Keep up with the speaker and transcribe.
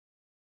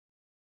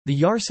The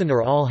Yarsan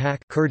or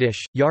al-Haq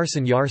Kurdish,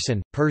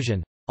 Yarsan,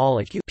 Persian,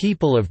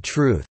 people of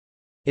truth,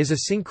 is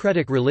a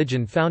syncretic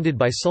religion founded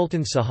by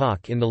Sultan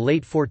Sahak in the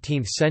late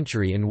 14th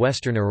century in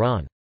western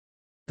Iran.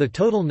 The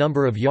total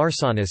number of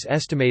Yarsanis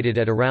estimated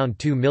at around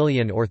 2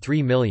 million or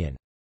 3 million.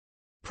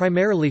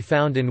 Primarily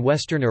found in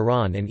western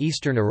Iran and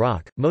eastern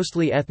Iraq,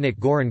 mostly ethnic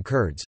Goran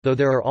Kurds, though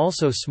there are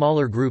also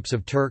smaller groups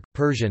of Turk,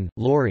 Persian,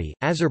 Lori,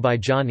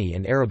 Azerbaijani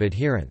and Arab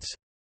adherents.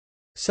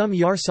 Some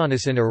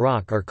Yarsanis in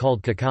Iraq are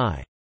called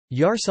Kakai.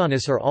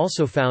 Yarsanis are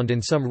also found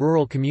in some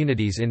rural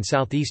communities in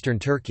southeastern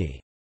Turkey.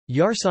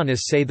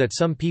 Yarsanis say that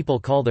some people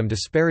call them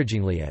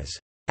disparagingly as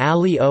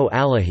Ali o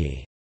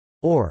Allahi,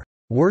 or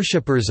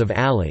worshippers of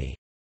Ali,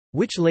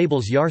 which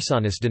labels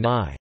Yarsanis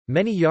deny.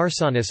 Many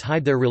Yarsanis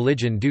hide their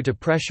religion due to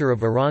pressure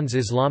of Iran's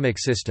Islamic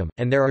system,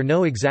 and there are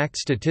no exact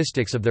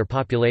statistics of their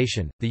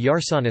population. The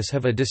Yarsanis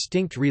have a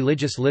distinct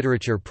religious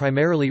literature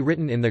primarily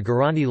written in the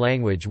Gorani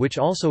language, which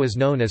also is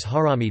known as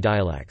Harami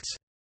dialects.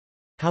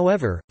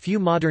 However, few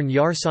modern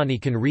Yarsani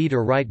can read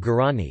or write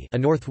Gorani, a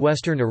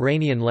northwestern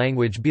Iranian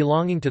language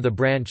belonging to the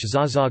branch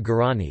Zaza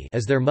Gorani,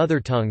 as their mother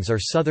tongues are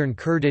Southern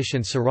Kurdish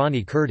and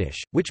Sorani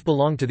Kurdish, which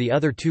belong to the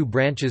other two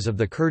branches of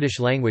the Kurdish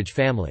language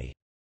family.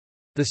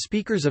 The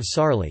speakers of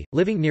Sarli,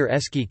 living near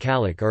Eski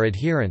Kalik, are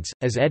adherents,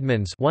 as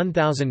Edmonds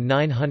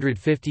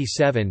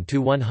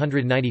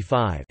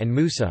 (1957–195) and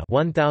Musa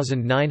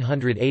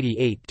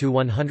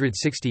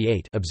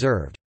 (1988–168)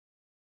 observed.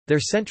 Their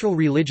central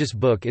religious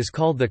book is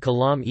called the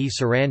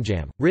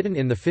Kalam-e-Saranjam, written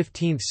in the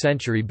 15th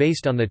century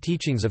based on the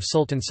teachings of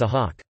Sultan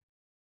Sahak.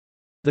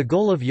 The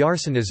goal of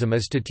Yarsanism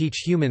is to teach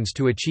humans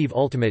to achieve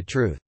ultimate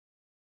truth.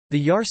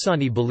 The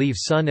Yarsani believe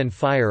sun and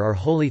fire are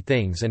holy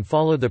things and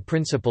follow the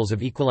principles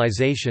of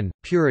equalization,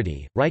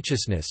 purity,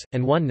 righteousness,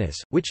 and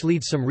oneness, which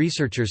leads some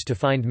researchers to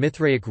find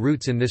Mithraic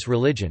roots in this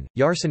religion.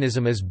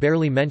 Yarsanism is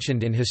barely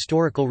mentioned in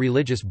historical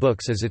religious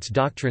books as its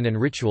doctrine and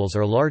rituals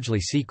are largely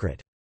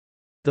secret.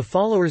 The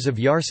followers of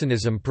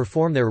Yarsanism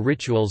perform their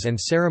rituals and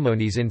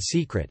ceremonies in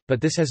secret,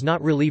 but this has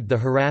not relieved the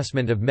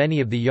harassment of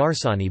many of the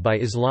Yarsani by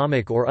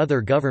Islamic or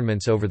other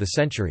governments over the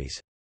centuries.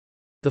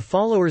 The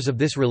followers of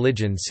this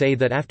religion say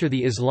that after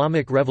the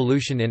Islamic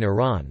Revolution in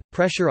Iran,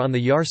 pressure on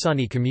the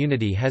Yarsani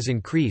community has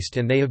increased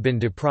and they have been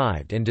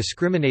deprived and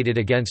discriminated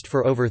against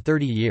for over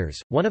 30 years.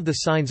 One of the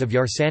signs of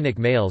Yarsanic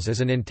males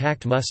is an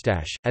intact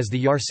mustache, as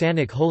the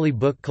Yarsanic holy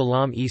book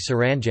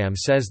Kalam-e-Saranjam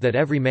says that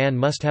every man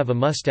must have a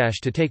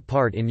mustache to take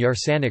part in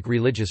Yarsanic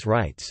religious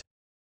rites.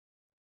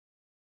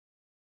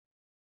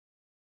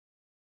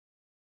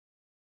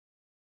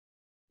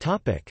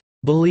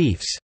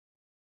 Beliefs.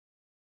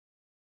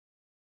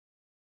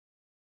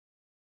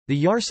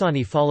 The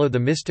Yarsani follow the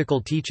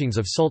mystical teachings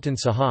of Sultan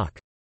Sahak.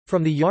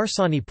 From the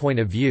Yarsani point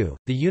of view,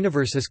 the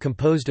universe is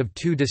composed of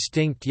two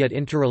distinct yet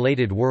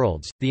interrelated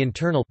worlds, the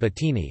internal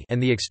Batini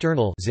and the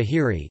external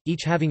Zahiri,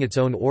 each having its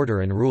own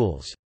order and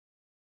rules.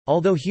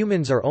 Although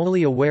humans are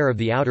only aware of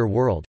the outer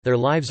world, their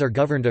lives are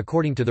governed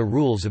according to the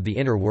rules of the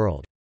inner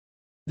world.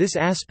 This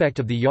aspect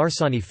of the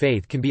Yarsani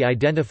faith can be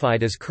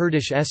identified as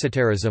Kurdish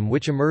esotericism,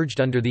 which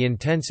emerged under the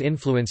intense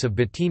influence of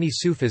Batini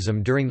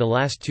Sufism during the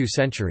last 2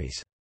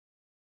 centuries.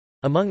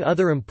 Among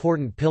other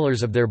important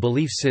pillars of their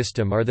belief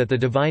system are that the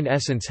divine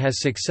essence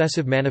has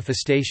successive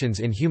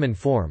manifestations in human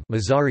form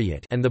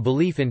and the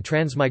belief in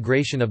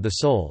transmigration of the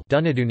soul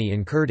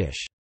in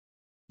Kurdish.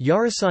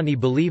 Yarasani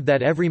believe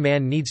that every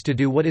man needs to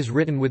do what is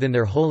written within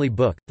their holy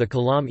book, the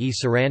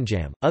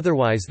Kalam-e-Saranjam,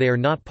 otherwise they are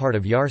not part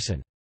of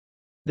Yarsan.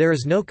 There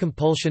is no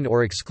compulsion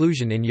or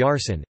exclusion in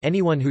Yarsan,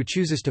 anyone who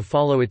chooses to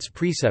follow its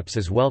precepts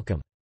is welcome.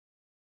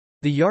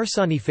 The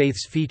Yarsani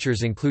faith's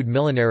features include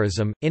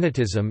millenarism,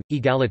 innatism,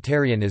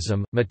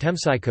 egalitarianism,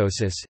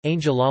 metempsychosis,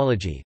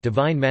 angelology,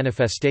 divine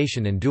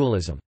manifestation and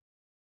dualism.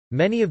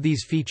 Many of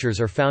these features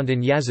are found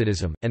in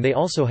Yazidism, and they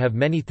also have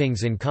many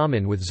things in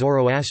common with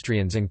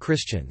Zoroastrians and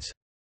Christians.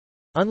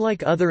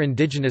 Unlike other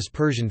indigenous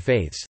Persian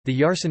faiths, the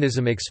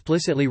Yarsanism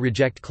explicitly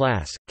reject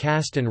class,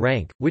 caste and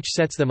rank, which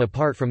sets them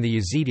apart from the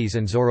Yazidis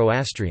and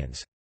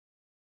Zoroastrians.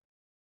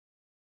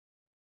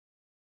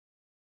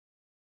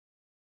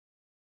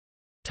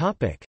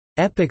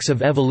 Epochs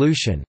of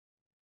evolution.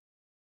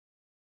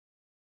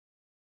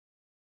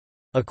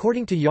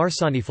 According to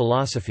Yarsani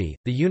philosophy,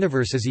 the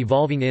universe is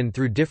evolving in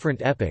through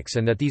different epochs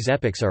and that these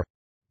epochs are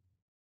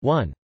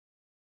 1.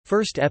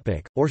 First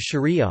epoch, or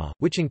Sharia,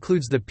 which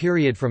includes the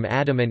period from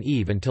Adam and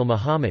Eve until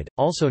Muhammad,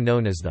 also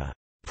known as the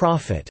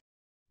Prophet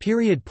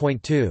period.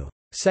 2.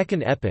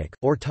 Second epoch,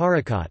 or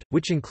Tariqat,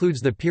 which includes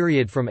the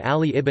period from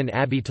Ali ibn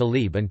Abi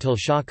Talib until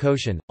Shah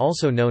Koshan,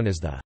 also known as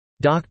the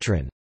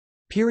Doctrine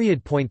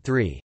period.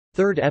 3.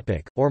 Third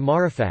epoch, or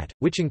Marifat,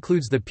 which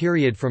includes the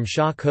period from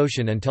Shah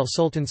Koshan until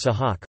Sultan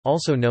Sahak,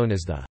 also known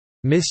as the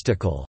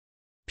Mystical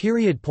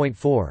period.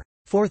 4.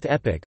 Fourth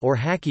epoch, or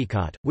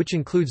Hakikat, which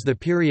includes the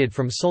period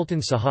from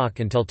Sultan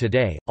Sahak until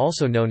today,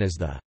 also known as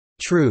the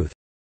Truth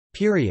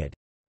period.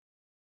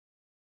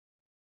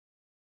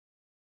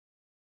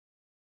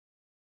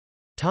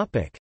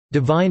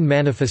 Divine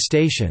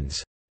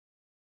manifestations.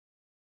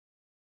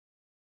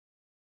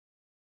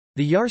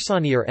 The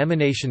Yarsani are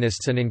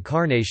emanationists and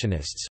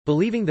incarnationists,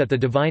 believing that the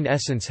divine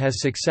essence has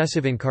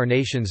successive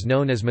incarnations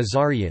known as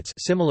mazariyats,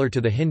 similar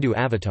to the Hindu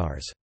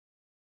avatars.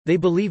 They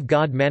believe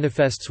God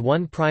manifests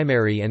one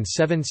primary and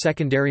 7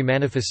 secondary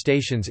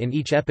manifestations in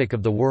each epoch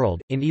of the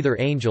world, in either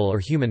angel or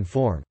human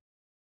form.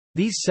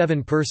 These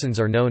 7 persons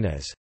are known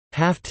as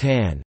Haft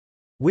Tan,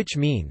 which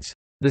means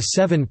the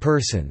 7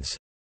 persons.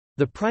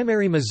 The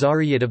primary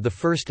mazariyat of the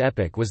first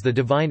epoch was the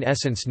divine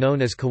essence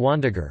known as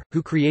Kawandagar,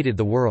 who created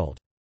the world.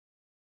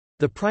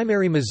 The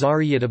primary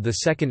mazariyat of the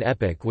second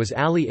epoch was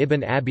Ali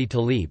ibn Abi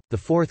Talib, the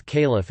 4th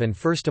caliph and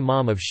first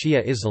imam of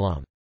Shia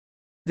Islam.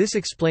 This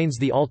explains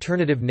the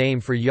alternative name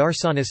for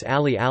Yarsanis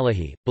Ali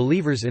Alahi,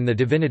 believers in the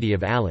divinity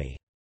of Ali.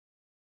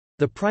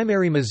 The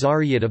primary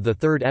mazariyat of the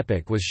third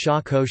epoch was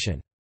Shah Koshan.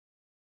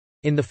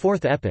 In the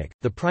fourth epoch,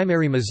 the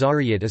primary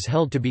mazariyat is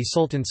held to be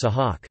Sultan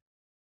Sahak.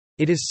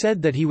 It is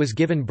said that he was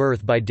given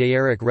birth by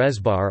Dayarik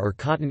Rezbar or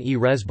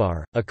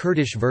Khatan-e-Rezbar, a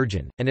Kurdish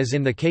virgin, and as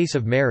in the case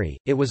of Mary,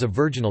 it was a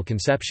virginal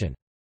conception.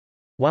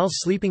 While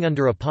sleeping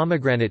under a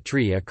pomegranate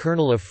tree, a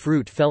kernel of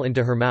fruit fell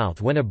into her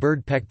mouth when a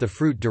bird pecked the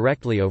fruit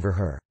directly over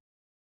her.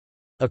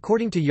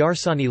 According to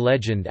Yarsani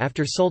legend,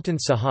 after Sultan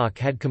Sahak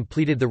had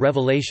completed the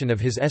revelation of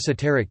his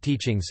esoteric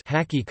teachings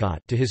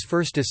to his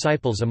first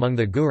disciples among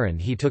the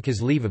Guran, he took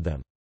his leave of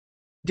them.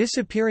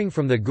 Disappearing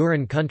from the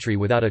Guran country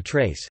without a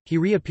trace, he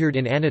reappeared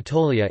in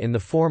Anatolia in the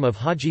form of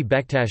Haji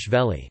Bektash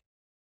Veli.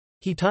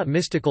 He taught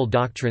mystical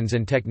doctrines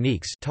and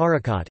techniques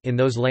in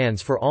those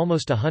lands for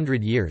almost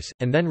 100 years,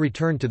 and then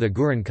returned to the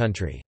Guran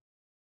country.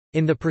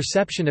 In the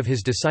perception of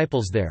his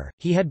disciples there,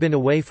 he had been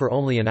away for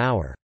only an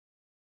hour.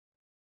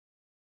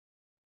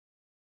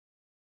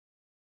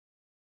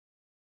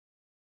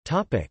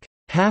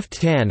 Haft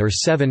Tan or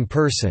 7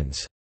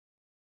 persons.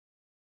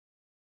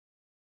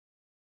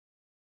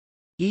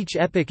 Each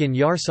epoch in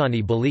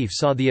Yarsani belief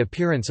saw the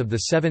appearance of the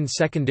 7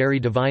 secondary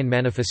divine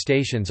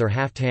manifestations or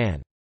Haft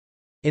Tan.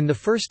 In the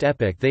first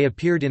epoch they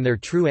appeared in their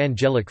true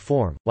angelic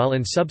form, while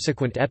in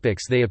subsequent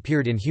epochs they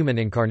appeared in human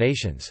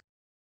incarnations.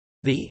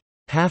 The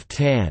Haft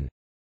Tan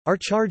are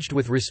charged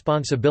with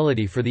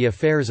responsibility for the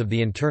affairs of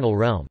the internal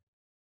realm.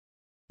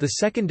 The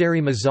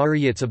secondary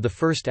mazariyats of the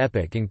first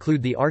epoch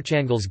include the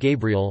archangels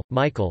Gabriel,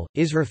 Michael,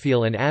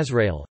 Israfil and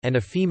Azrael, and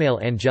a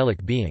female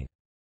angelic being.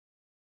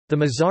 The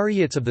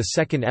mazariyats of the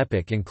second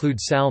epoch include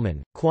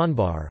Salman,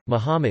 Qanbar,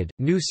 Muhammad,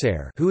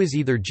 Nusair, who is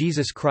either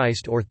Jesus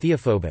Christ or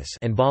Theophobus,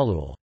 and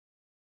Balul.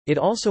 It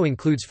also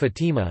includes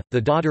Fatima, the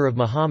daughter of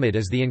Muhammad,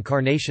 as the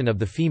incarnation of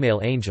the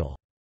female angel.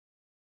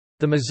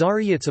 The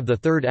mazariyats of the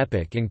third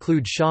epoch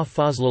include Shah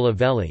Fazlullah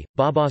Veli,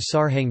 Baba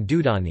Sarhang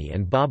Dudani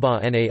and Baba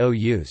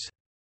Naous.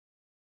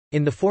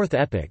 In the fourth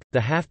epoch,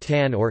 the Haft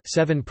Tan or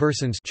 7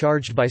 persons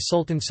charged by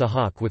Sultan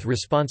Sahak with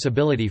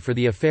responsibility for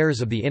the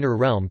affairs of the inner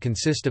realm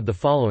consist of the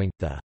following: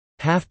 the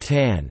Haft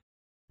Tan,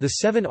 the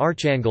 7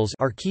 archangels,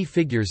 are key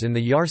figures in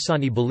the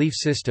Yarsani belief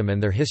system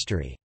and their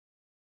history.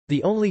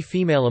 The only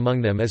female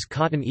among them is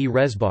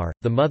Khatan-e-Rezbar,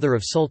 the mother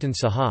of Sultan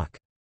Sahak.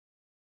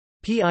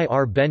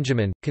 Pir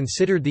Benjamin,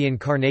 considered the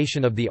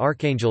incarnation of the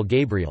archangel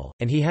Gabriel,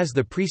 and he has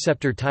the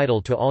preceptor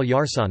title to all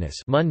Yarsanis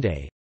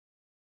Monday.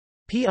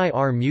 Pir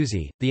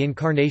Musi, the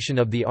incarnation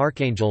of the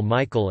archangel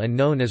Michael and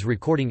known as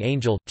recording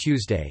angel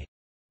Tuesday.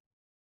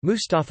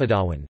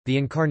 Mustafadawan, the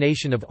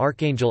incarnation of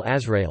archangel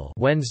Azrael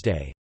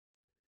Wednesday.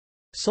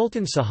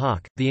 Sultan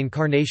Sahak, the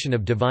incarnation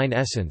of divine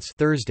essence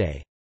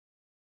Thursday.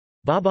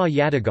 Baba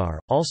Yadigar,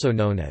 also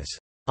known as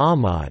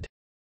Ahmad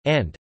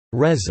and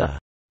Reza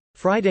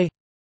Friday.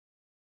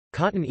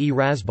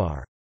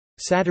 Khatan-e-Rezbar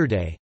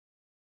Saturday.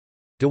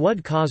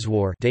 Dawud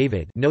Khazwar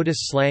David, notice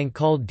slang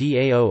called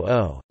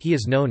Daoo, he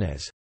is known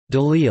as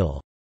Dalil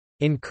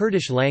in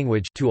Kurdish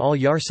language to all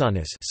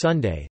Yarsanis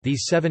Sunday.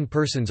 These 7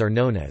 persons are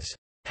known as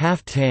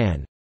Haft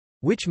Tan,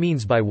 which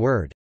means by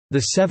word,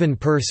 the 7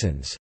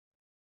 persons.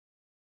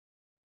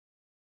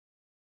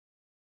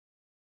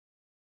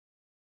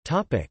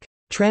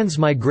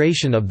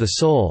 Transmigration of the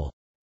soul.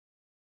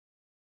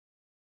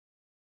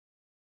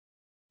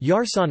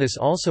 Yarsanis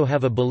also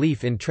have a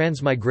belief in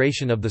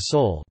transmigration of the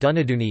soul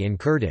Dunaduni in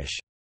Kurdish.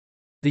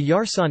 The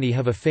Yarsani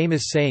have a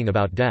famous saying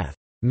about death: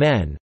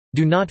 "Men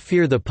do not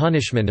fear the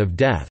punishment of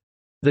death.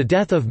 The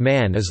death of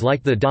man is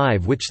like the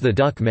dive which the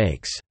duck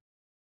makes."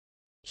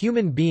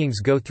 Human beings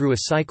go through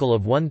a cycle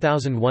of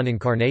 1001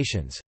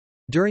 incarnations.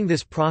 During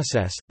this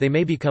process, they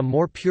may become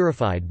more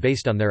purified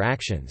based on their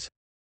actions.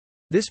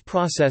 This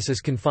process is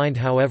confined,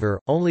 however,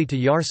 only to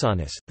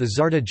Yarsanis, the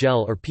Zarda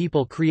gel or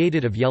people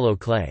created of yellow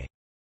clay.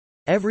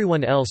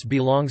 Everyone else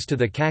belongs to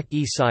the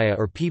Kak-e-Saya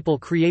or people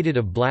created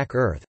of black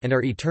earth, and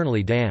are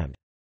eternally damned.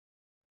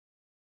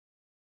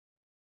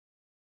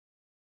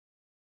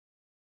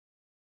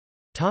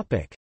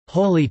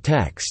 Holy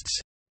texts.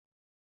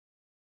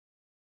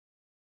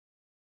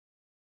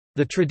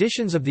 The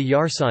traditions of the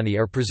Yarsani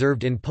are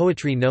preserved in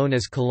poetry known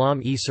as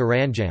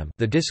Kalam-e-Saranjam,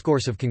 the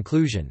discourse of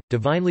conclusion,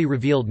 divinely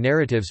revealed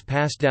narratives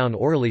passed down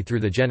orally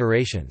through the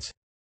generations.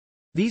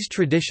 These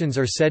traditions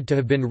are said to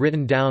have been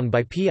written down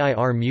by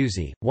Pir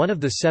Musi, one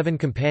of the 7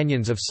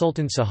 companions of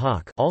Sultan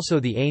Sahak, also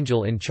the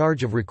angel in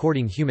charge of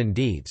recording human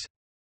deeds.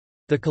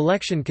 The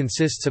collection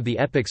consists of the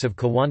epics of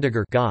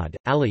Kawandagar God,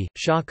 Ali,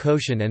 Shah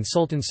Koshan and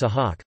Sultan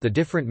Sahak, the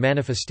different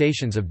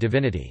manifestations of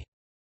divinity.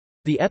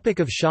 The epic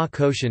of Shah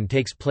Koshan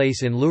takes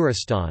place in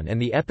Luristan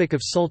and the epic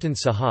of Sultan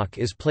Sahak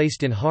is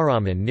placed in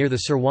Haraman near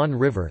the Sirwan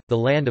River, the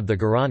land of the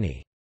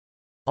Garani.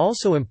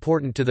 Also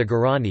important to the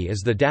Garani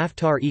is the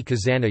Daftar-e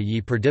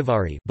Khazana-yi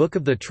Perdivari Book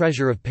of the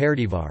Treasure of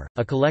Perdivar,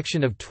 a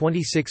collection of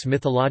 26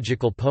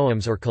 mythological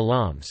poems or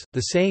kalams.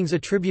 The sayings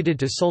attributed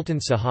to Sultan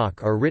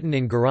Sahak are written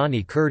in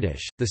Garani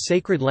Kurdish, the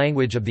sacred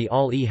language of the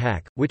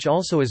Al-e-Haq, which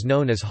also is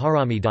known as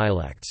Harami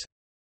dialects.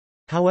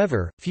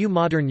 However, few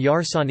modern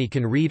Yarsani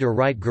can read or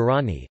write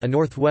Garani, a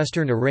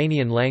northwestern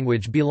Iranian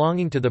language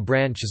belonging to the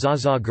branch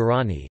Zaza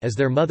Garani, as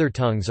their mother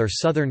tongues are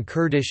Southern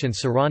Kurdish and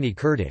Sorani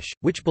Kurdish,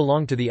 which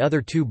belong to the other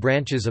 2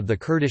 branches of the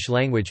Kurdish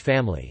language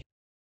family.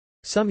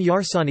 Some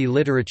Yarsani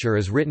literature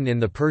is written in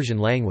the Persian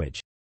language.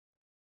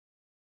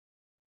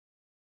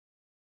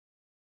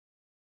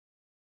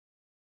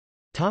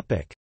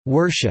 Topic: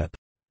 Worship.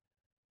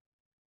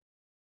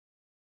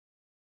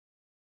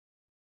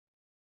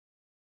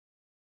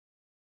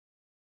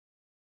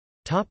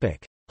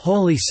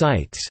 Holy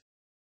sites.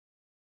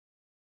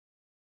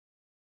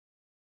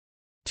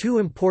 2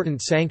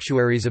 important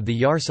sanctuaries of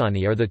the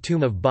Yarsani are the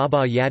tomb of Baba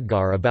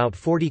Yadgar about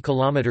 40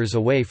 km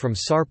away from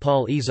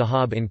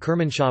Sarpal-e-Zahab in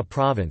Kermanshah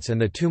province and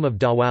the tomb of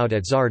Dawoud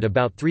at Zard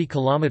about 3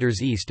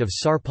 km east of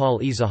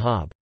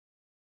Sarpal-e-Zahab.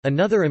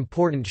 Another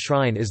important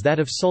shrine is that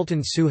of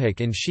Sultan Suhak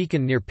in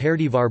Shikan near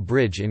Perdivar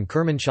Bridge in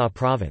Kermanshah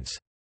province.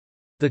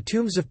 The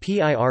tombs of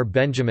Pir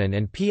Benjamin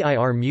and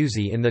Pir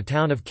Musi in the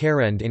town of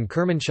Karend in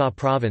Kermanshah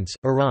province,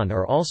 Iran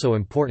are also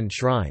important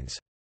shrines.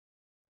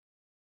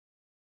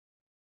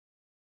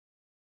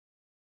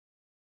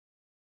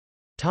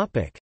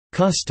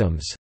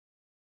 Customs.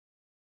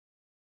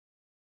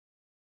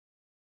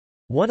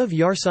 One of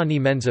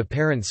Yarsani men's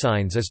apparent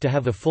signs is to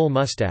have a full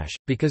mustache,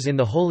 because in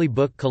the holy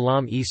book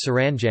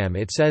Kalam-e-Saranjam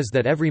it says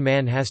that every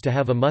man has to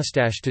have a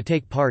mustache to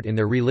take part in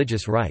their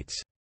religious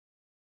rites.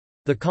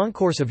 The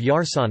concourse of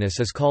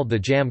Yarsanis is called the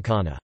Jam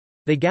Khana.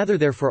 They gather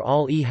there for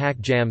al-e-haq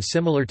jam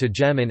similar to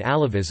Jem in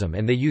Alevism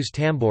and they use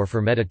tambur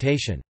for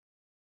meditation.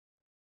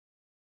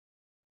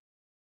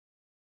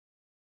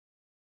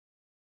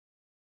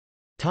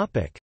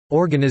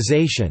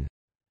 Organization.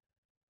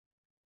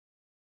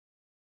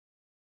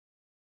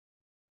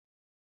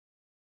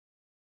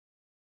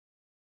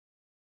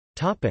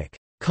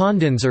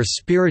 Khandans or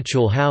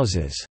spiritual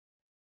houses.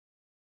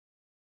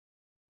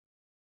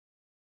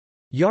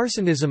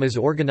 Yarsanism is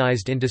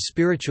organized into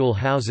spiritual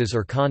houses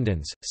or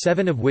khandans,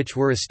 7 of which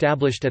were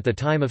established at the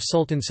time of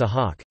Sultan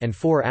Sahak, and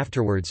 4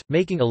 afterwards,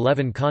 making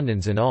 11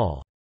 khandans in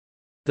all.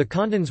 The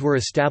khandans were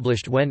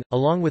established when,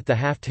 along with the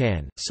Haft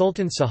Tan,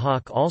 Sultan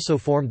Sahak also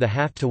formed the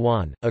Haft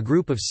Tan, a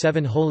group of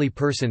 7 holy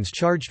persons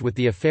charged with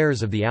the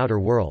affairs of the outer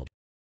world.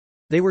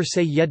 They were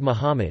Sayyid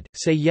Muhammad,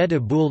 Sayyid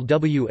Abul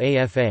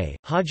Wafa,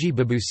 Haji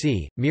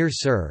Babusi, Mir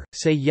Sir,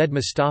 Sayyid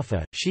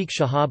Mustafa, Sheikh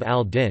Shahab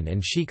al-Din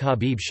and Sheikh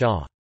Habib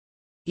Shah.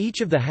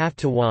 Each of the Haft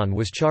Tan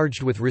was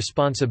charged with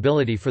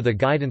responsibility for the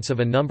guidance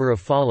of a number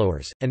of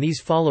followers, and these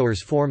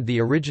followers formed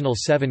the original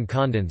 7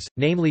 khandans,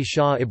 namely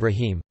Shah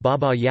Ibrahim,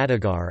 Baba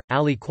Yadagar,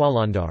 Ali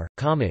Qalandar,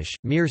 Kamish,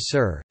 Mir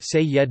Sir,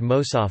 Sayyid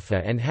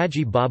Mosafa and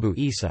Haji Babu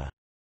Isa.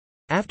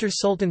 After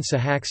Sultan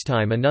Sahak's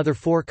time another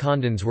 4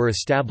 khandans were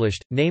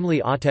established,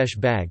 namely Atesh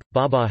Bag,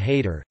 Baba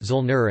Haider,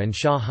 Zulnur and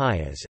Shah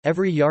Hayaz.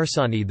 Every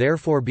Yarsani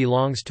therefore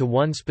belongs to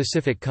one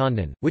specific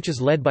khandan, which is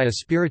led by a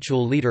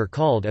spiritual leader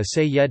called a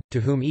Sayyid,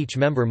 to whom each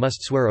member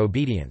must swear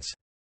obedience.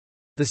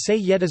 The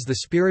Sayyid is the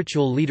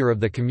spiritual leader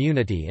of the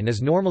community and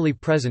is normally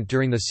present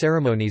during the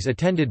ceremonies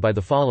attended by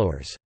the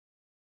followers.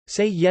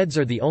 Sayyids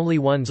are the only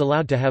ones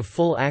allowed to have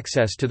full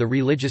access to the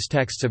religious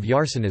texts of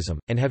Yarsanism,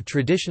 and have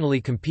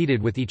traditionally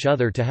competed with each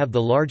other to have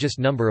the largest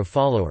number of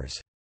followers.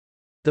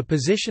 The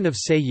position of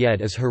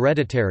Sayyid is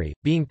hereditary,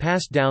 being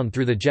passed down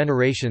through the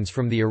generations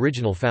from the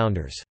original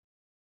founders.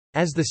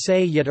 As the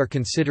Sayyid are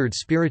considered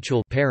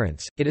spiritual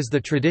parents, it is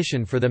the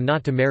tradition for them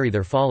not to marry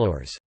their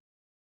followers.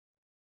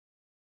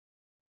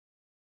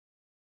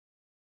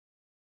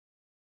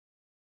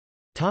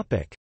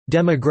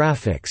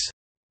 Demographics.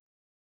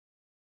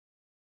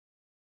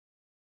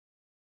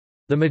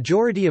 The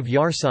majority of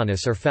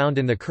Yarsanis are found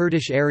in the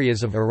Kurdish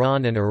areas of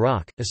Iran and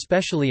Iraq,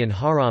 especially in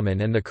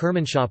Haraman and the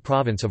Kermanshah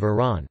province of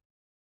Iran.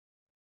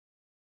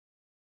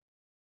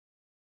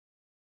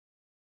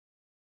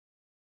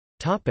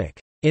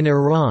 In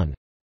Iran.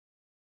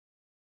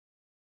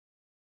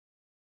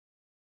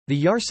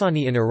 The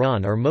Yarsani in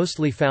Iran are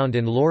mostly found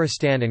in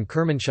Loristan and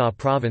Kermanshah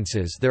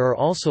provinces. There are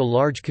also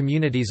large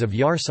communities of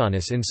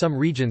Yarsanis in some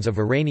regions of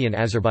Iranian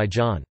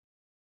Azerbaijan.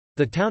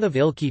 The town of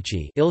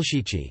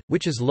Ilshichi,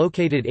 which is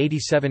located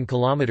 87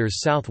 km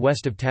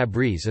southwest of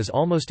Tabriz, is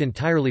almost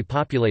entirely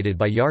populated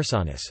by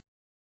Yarsanis.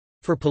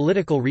 For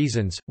political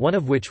reasons, one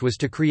of which was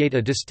to create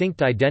a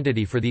distinct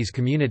identity for these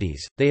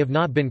communities, they have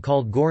not been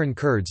called Goran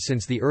Kurds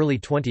since the early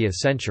 20th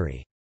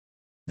century.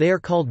 They are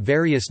called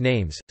various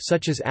names,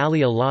 such as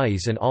Ali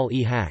Alais and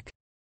Al-e-Haq.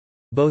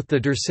 Both the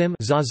Dersim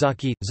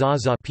Zazaki,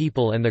 Zaza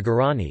people and the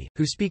Gorani,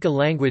 who speak a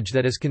language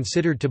that is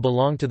considered to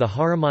belong to the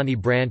Haramani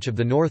branch of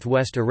the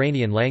northwest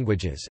Iranian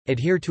languages,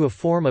 adhere to a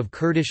form of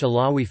Kurdish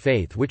Alawi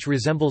faith which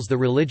resembles the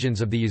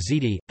religions of the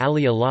Yazidi,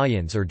 Ali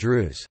Alayans or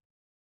Druze.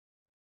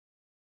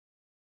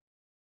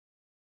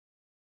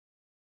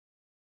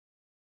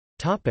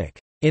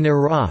 In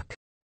Iraq,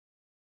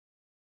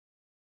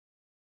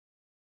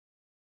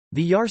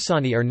 the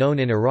Yarsani are known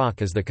in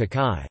Iraq as the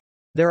Kakai.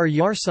 There are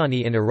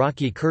Yarsani in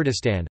Iraqi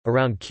Kurdistan,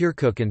 around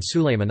Kirkuk and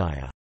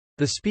Sulaymaniyah.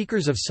 The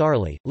speakers of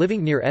Sarli,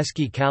 living near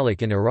Eski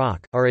Kalik in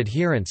Iraq, are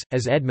adherents,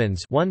 as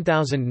Edmonds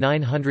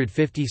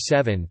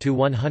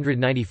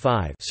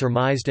 1957–195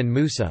 surmised and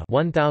Musa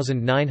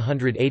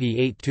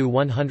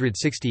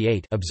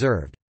 1988–168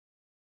 observed.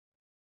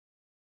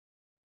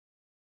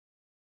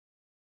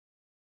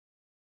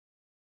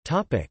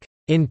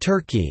 In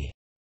Turkey,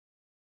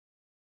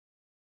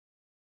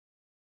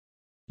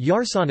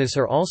 Yarsanis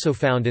are also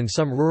found in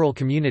some rural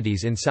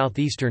communities in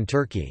southeastern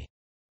Turkey.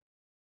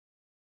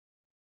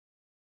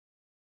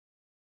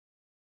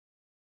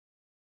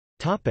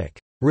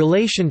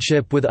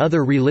 Relationship with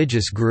other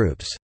religious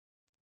groups.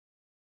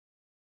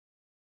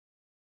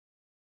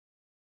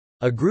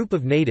 A group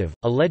of native,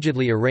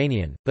 allegedly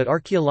Iranian, but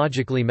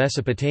archaeologically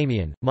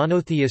Mesopotamian,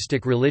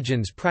 monotheistic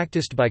religions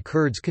practiced by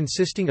Kurds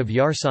consisting of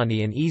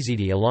Yarsani and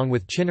Ezidi along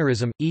with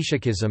Chinnarism,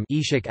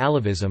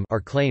 Ishakism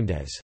are claimed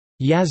as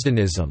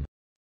Yazdanism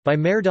by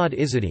Mehrdad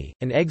Izadi.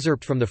 An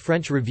excerpt from the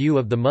French Review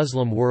of the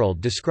Muslim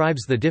World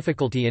describes the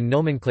difficulty in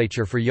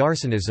nomenclature for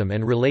Yarsanism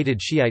and related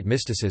Shiite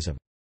mysticism.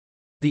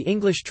 The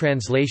English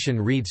translation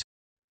reads,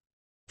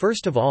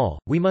 "First of all,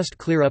 we must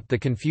clear up the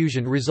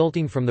confusion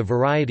resulting from the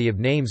variety of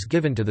names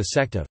given to the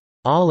sect of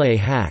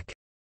al-Haq,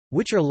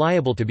 which are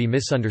liable to be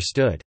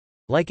misunderstood.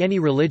 Like any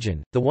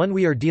religion, the one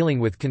we are dealing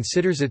with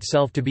considers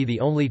itself to be the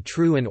only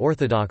true and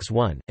orthodox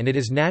one, and it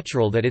is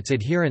natural that its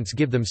adherents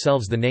give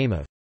themselves the name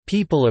of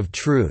people of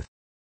truth,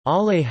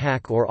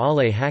 al-Haq or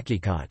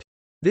al-Haqiqat.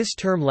 This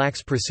term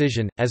lacks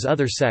precision, as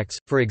other sects,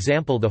 for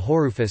example the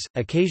Horufis,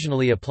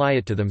 occasionally apply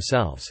it to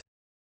themselves.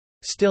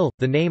 Still,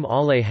 the name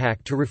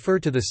al-Haq to refer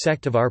to the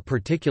sect of our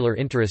particular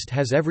interest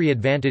has every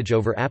advantage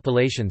over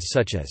appellations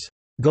such as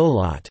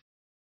Golat,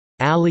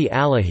 Ali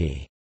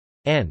Alahi,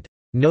 and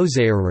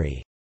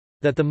Nozayri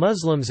that the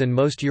Muslims and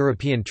most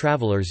European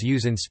travelers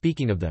use in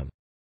speaking of them.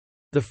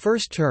 The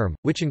first term,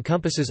 which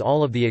encompasses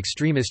all of the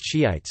extremist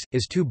Shiites,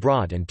 is too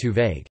broad and too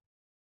vague.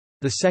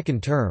 The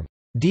second term,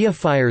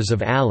 deifiers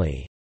of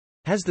Ali,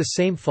 has the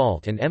same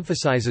fault and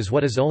emphasizes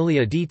what is only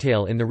a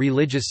detail in the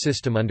religious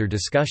system under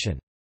discussion.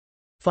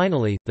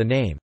 Finally, the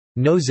name,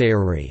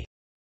 Nozayri,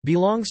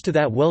 belongs to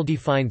that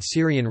well-defined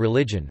Syrian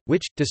religion,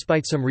 which,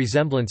 despite some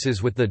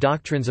resemblances with the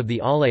doctrines of the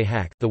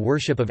al-Haq, the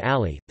worship of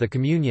Ali, the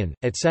communion,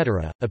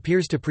 etc.,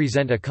 appears to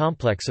present a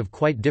complex of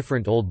quite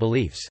different old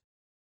beliefs.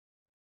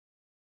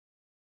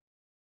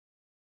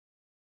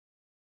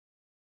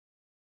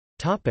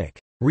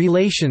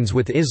 Relations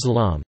with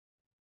Islam.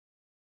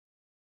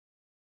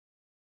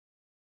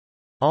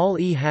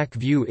 Al-Haq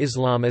view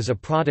Islam as a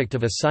product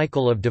of a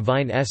cycle of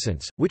divine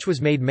essence, which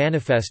was made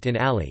manifest in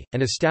Ali,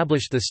 and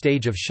established the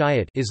stage of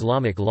Shiite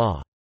Islamic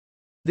law.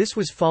 This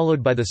was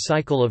followed by the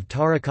cycle of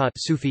Tariqat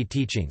Sufi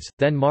teachings,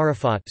 then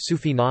Marifat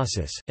Sufi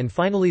Gnosis, and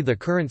finally the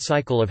current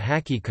cycle of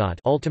Haqiqat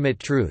ultimate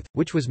truth,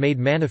 which was made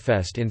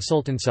manifest in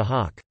Sultan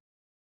Sahak.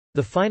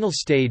 The final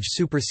stage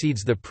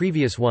supersedes the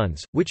previous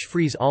ones, which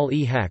frees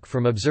al-Haq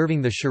from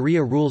observing the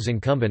Sharia rules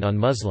incumbent on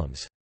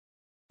Muslims.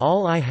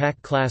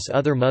 Al-Haq class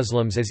other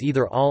Muslims as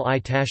either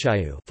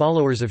al-Tashayu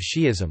followers of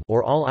Shi'ism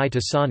or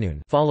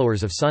al-Tasanun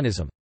followers of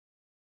Sunnism.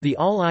 The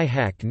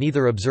al-Haq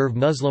neither observe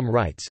Muslim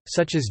rites,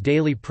 such as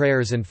daily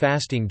prayers and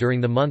fasting during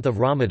the month of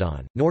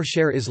Ramadan, nor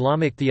share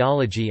Islamic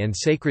theology and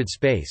sacred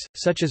space,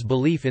 such as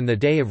belief in the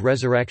Day of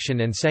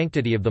Resurrection and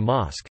sanctity of the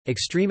mosque.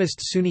 Extremist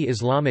Sunni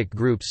Islamic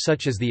groups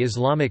such as the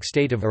Islamic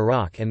State of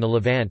Iraq and the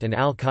Levant and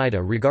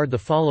al-Qaeda regard the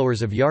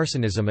followers of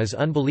Yarsanism as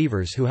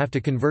unbelievers who have to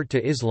convert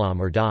to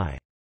Islam or die.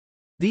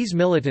 These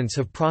militants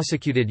have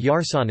prosecuted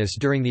Yarsanis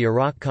during the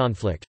Iraq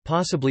conflict,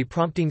 possibly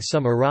prompting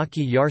some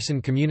Iraqi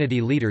Yarsan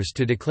community leaders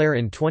to declare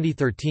in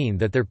 2013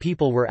 that their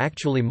people were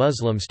actually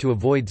Muslims to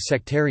avoid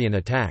sectarian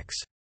attacks.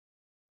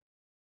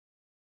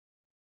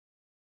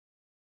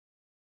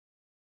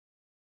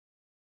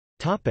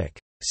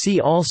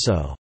 See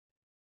also: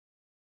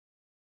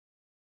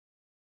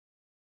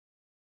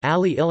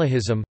 Ali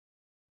Ilahism,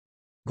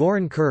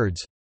 Goran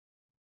Kurds,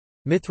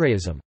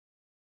 Mithraism.